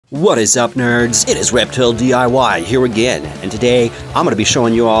What is up, nerds? It is Reptile DIY here again, and today I'm going to be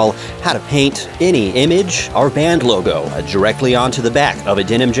showing you all how to paint any image or band logo directly onto the back of a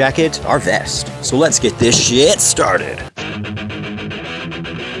denim jacket or vest. So let's get this shit started.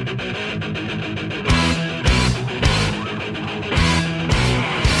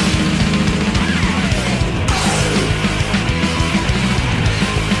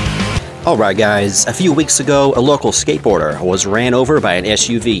 Alright guys, a few weeks ago, a local skateboarder was ran over by an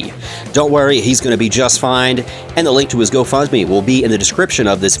SUV. Don't worry, he's going to be just fine, and the link to his GoFundMe will be in the description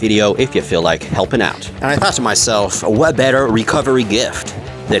of this video if you feel like helping out. And I thought to myself, what better recovery gift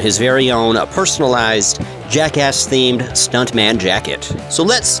than his very own personalized Jackass-themed Stuntman jacket. So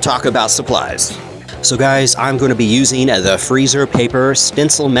let's talk about supplies. So guys, I'm going to be using the freezer paper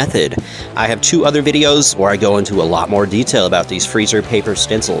stencil method. I have two other videos where I go into a lot more detail about these freezer paper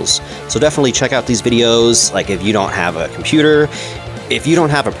stencils. So definitely check out these videos, like if you don't have a computer, if you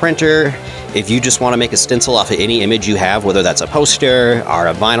don't have a printer, if you just want to make a stencil off of any image you have, whether that's a poster or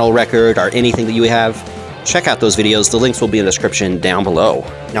a vinyl record or anything that you have, check out those videos. The links will be in the description down below.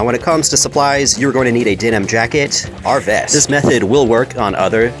 Now when it comes to supplies, you're going to need a denim jacket or vest. This method will work on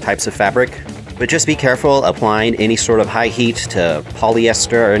other types of fabric, but just be careful applying any sort of high heat to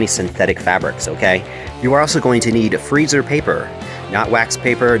polyester or any synthetic fabrics, okay? You are also going to need freezer paper, not wax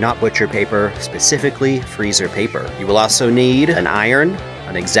paper, not butcher paper, specifically freezer paper. You will also need an iron,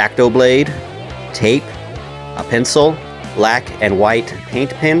 an X-Acto blade, tape, a pencil, black and white paint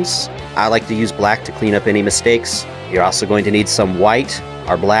pens. I like to use black to clean up any mistakes. You're also going to need some white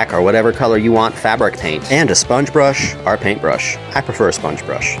or black or whatever color you want fabric paint, and a sponge brush or paintbrush. I prefer a sponge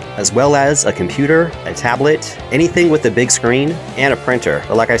brush. As well as a computer, a tablet, anything with a big screen, and a printer.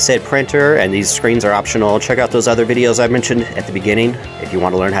 But like I said, printer and these screens are optional. Check out those other videos I mentioned at the beginning if you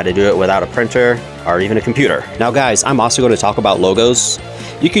want to learn how to do it without a printer or even a computer. Now guys, I'm also going to talk about logos.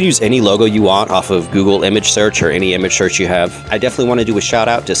 You can use any logo you want off of Google image search or any image search you have. I definitely want to do a shout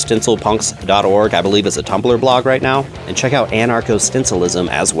out to stencilpunks.org, I believe it's a Tumblr blog right now, and check out Anarchostencilism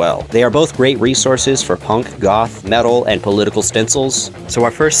as well. They are both great resources for punk, goth, metal, and political stencils. So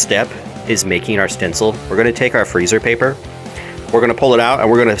our first step is making our stencil. We're going to take our freezer paper, we're going to pull it out, and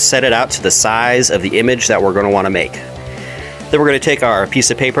we're going to set it out to the size of the image that we're going to want to make. Then we're going to take our piece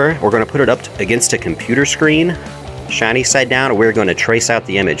of paper, we're going to put it up against a computer screen, shiny side down, and we're going to trace out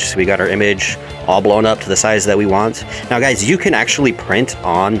the image. So we got our image all blown up to the size that we want. Now guys, you can actually print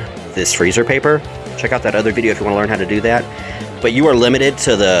on this freezer paper. Check out that other video if you want to learn how to do that. But you are limited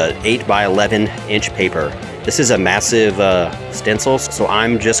to the 8 by 11 inch paper. This is a massive stencil, so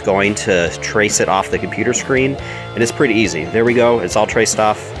I'm just going to trace it off the computer screen, and it's pretty easy. There we go, it's all traced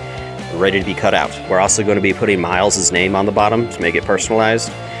off, ready to be cut out. We're also going to be putting Myles' name on the bottom to make it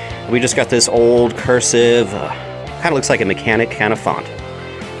personalized. We just got this old cursive, kind of looks like a mechanic kind of font.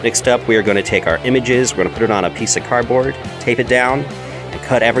 Next up, we are going to take our images, we're going to put it on a piece of cardboard, tape it down, and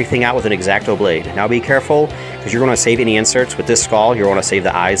cut everything out with an X-Acto blade. Now be careful, because you're going to save any inserts. With this skull, you're going to save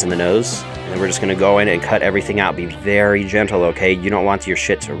the eyes and the nose. And then we're just going to go in and cut everything out. Be very gentle, okay? You don't want your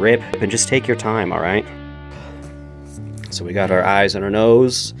shit to rip, and just take your time, alright? So we got our eyes and our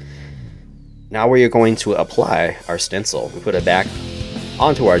nose. Now we are going to apply our stencil. We put it back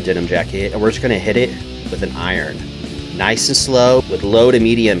onto our denim jacket, and we're just going to hit it with an iron. Nice and slow with low to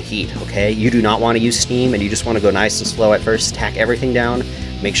medium heat, okay? You do not want to use steam, and you just want to go nice and slow at first. Tack everything down.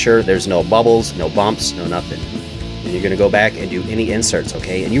 Make sure there's no bubbles, no bumps, no nothing. And you're going to go back and do any inserts,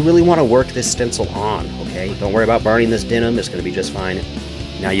 okay? And you really want to work this stencil on, okay? Don't worry about burning this denim. It's going to be just fine.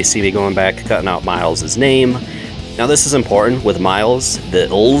 Now you see me going back, cutting out Myles' name. Now this is important with Myles, the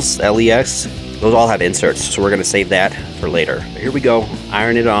Ls, L-E-X, those all have inserts, so we're going to save that for later. But here we go,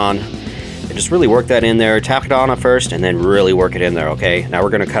 iron it on. And just really work that in there, tap it on at first, and then really work it in there, okay? Now we're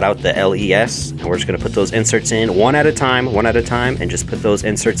going to cut out the LES, and we're just going to put those inserts in one at a time, and just put those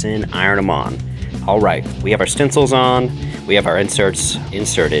inserts in, iron them on. Alright, we have our stencils on, we have our inserts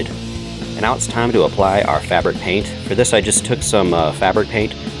inserted, and now it's time to apply our fabric paint. For this I just took some fabric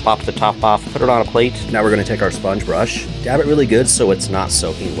paint, popped the top off, put it on a plate. Now we're going to take our sponge brush, dab it really good so it's not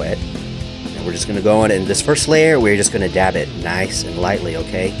soaking wet. And we're just going to go in, and this first layer, we're just going to dab it nice and lightly,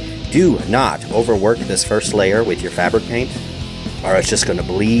 okay? Do not overwork this first layer with your fabric paint, or it's just going to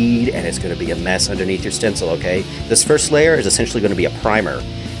bleed and it's going to be a mess underneath your stencil, okay? This first layer is essentially going to be a primer.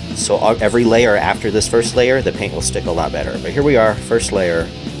 So every layer after this first layer, the paint will stick a lot better. But here we are, first layer,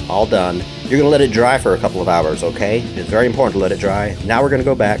 all done. You're going to let it dry for a couple of hours, okay? It's very important to let it dry. Now we're going to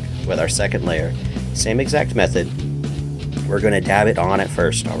go back with our second layer. Same exact method. We're going to dab it on at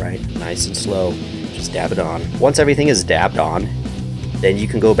first, all right? Nice and slow. Just dab it on. Once everything is dabbed on, then you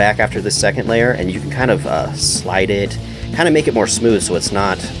can go back after the second layer and you can kind of slide it, kind of make it more smooth so it's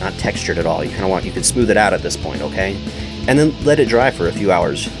not textured at all. You can smooth it out at this point, okay? And then let it dry for a few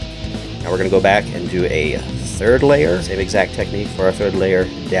hours. Now we're gonna go back and do a third layer. Same exact technique for our third layer.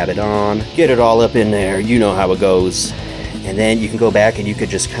 Dab it on, get it all up in there. You know how it goes. And then you can go back and you could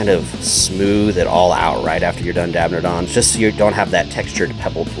just kind of smooth it all out right after you're done dabbing it on, just so you don't have that textured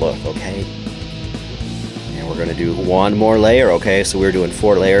pebbled look, okay? And we're gonna do one more layer, okay? So we're doing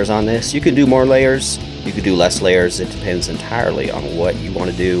 4 layers on this. You could do more layers, you could do less layers. It depends entirely on what you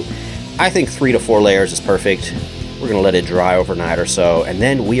want to do. I think 3 to 4 layers is perfect. We're gonna let it dry overnight or so, and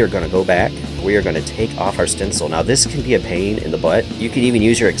then we are gonna go back. We are gonna take off our stencil. Now this can be a pain in the butt. You can even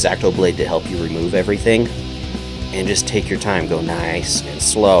use your X-Acto blade to help you remove everything. And just take your time, go nice and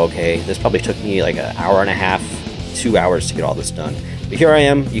slow, okay? This probably took me like an hour and a half, 2 hours to get all this done. But here I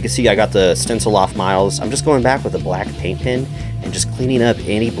am. You can see I got the stencil off Myles. I'm just going back with a black paint pen and just cleaning up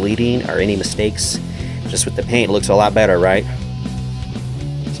any bleeding or any mistakes. Just with the paint, it looks a lot better, right?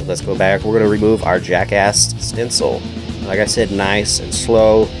 So let's go back. We're gonna remove our Jackass stencil. Like I said, nice and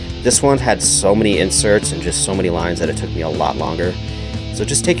slow. This one had so many inserts and just so many lines that it took me a lot longer. So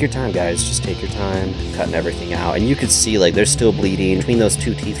just take your time, guys. Just take your time cutting everything out. And you can see, like, there's still bleeding. Between those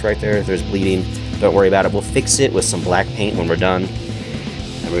 2 teeth right there, there's bleeding. Don't worry about it. We'll fix it with some black paint when we're done.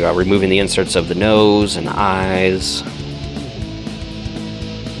 And we got removing the inserts of the nose and the eyes.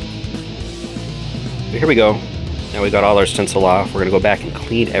 But here we go. Now we got all our stencil off. We're gonna go back and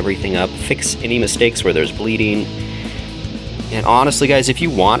clean everything up, fix any mistakes where there's bleeding. And honestly, guys, if you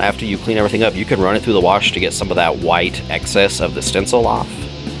want, after you clean everything up, you can run it through the wash to get some of that white excess of the stencil off.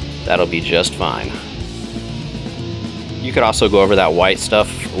 That'll be just fine. You could also go over that white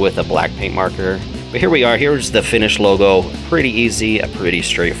stuff with a black paint marker. But here we are. Here's the finished logo. Pretty easy, pretty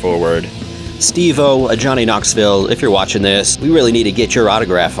straightforward. Steve-O, Johnny Knoxville, if you're watching this, we really need to get your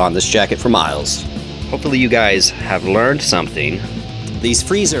autograph on this jacket for Myles. Hopefully you guys have learned something. These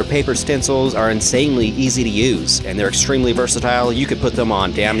freezer paper stencils are insanely easy to use, and they're extremely versatile. You could put them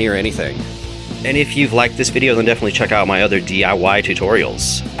on damn near anything. And if you've liked this video, then definitely check out my other DIY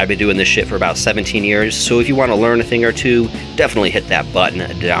tutorials. I've been doing this shit for about 17 years, so if you want to learn a thing or two, definitely hit that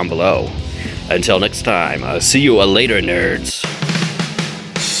button down below. Until next time, see you later, nerds.